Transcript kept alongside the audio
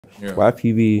Yeah.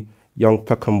 YPB, young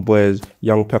Peckham boys,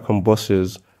 young Peckham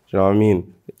bosses. Do you know what I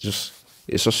mean? It's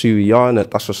just who we are, and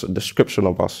that's just a description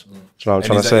of us. Do you know what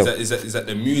I'm trying to say? Is that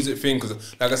the music thing?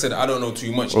 Because like I said, I don't know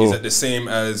too much. Is that the same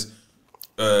as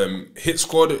Hit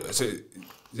Squad? Is it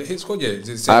Hit Squad? Yeah.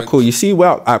 Alright, cool. You see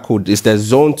where cool. There's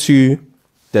Zone 2,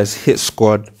 there's Hit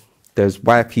Squad, there's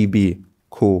YPB.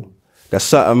 Cool. There's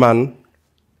certain man,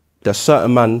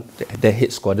 they're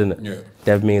Hit Squad, innit? Yeah.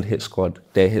 They've made Hit Squad,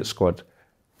 they're Hit Squad.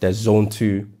 There's Zone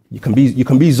 2. You can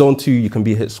be Zone 2, you can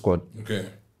be Hit Squad. Okay. Do you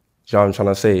know what I'm trying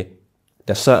to say?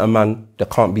 There's certain man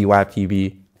that can't be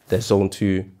YPB, there's Zone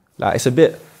 2. Like it's a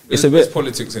bit There's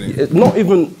politics in it. It's not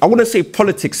even, I wouldn't say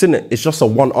politics in it, it's just a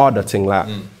one order thing, like,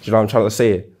 do you know what I'm trying to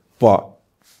say? But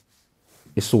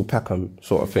it's all Peckham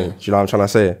sort of thing. Do you know what I'm trying to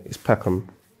say? It's Peckham.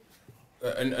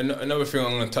 Another thing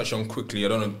I'm going to touch on quickly, I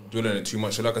don't want to dwell on it too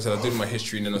much. So like I said, I did my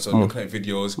history and then I started looking at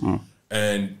videos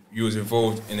and you was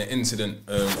involved in an incident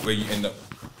where you end up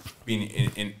being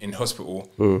in hospital.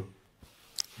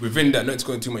 Within that, not to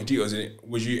go into too much details,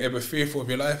 was you ever fearful of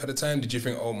your life at the time? Did you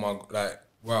think, oh my, like,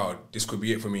 wow, this could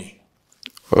be it for me?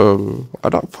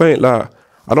 At that point,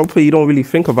 you don't really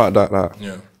think about that, like.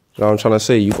 Yeah. You know what I'm trying to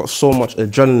say? You've got so much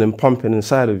adrenaline pumping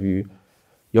inside of you.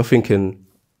 You're thinking,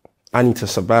 I need to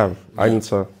survive. I need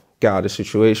to get out of this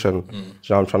situation. You know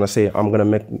what I'm trying to say? I'm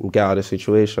gonna get out of this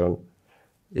situation.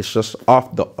 It's just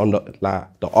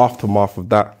the aftermath of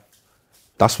that.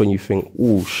 That's when you think,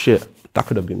 oh shit, that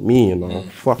could have been me. You know,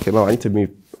 fuck it, no, I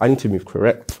need to move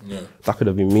correct. Yeah. That could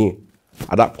have been me.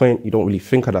 At that point, you don't really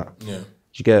think of that. Yeah.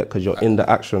 You get it because you're in the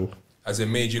action. Has it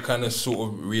made you kind of sort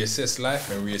of reassess life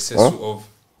and reassess sort of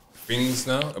things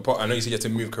now? I know you said you had to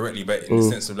move correctly, but in the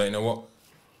sense of like, you know what?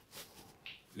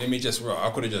 Let me just, I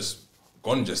could have just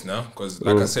gone just now, because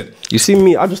like I said. You see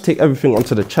me, I just take everything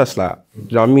onto the chest, like, do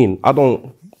you know what I mean? I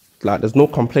don't, like, there's no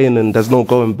complaining, there's no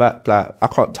going back, like, I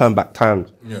can't turn back time.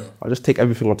 Yeah. I just take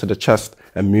everything onto the chest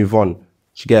and move on,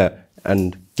 you get it?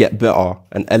 And get better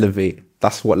and elevate.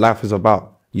 That's what life is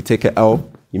about. You take an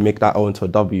L, you make that L into a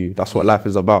W. That's what life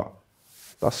is about.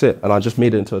 That's it. And I just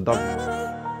made it into a W.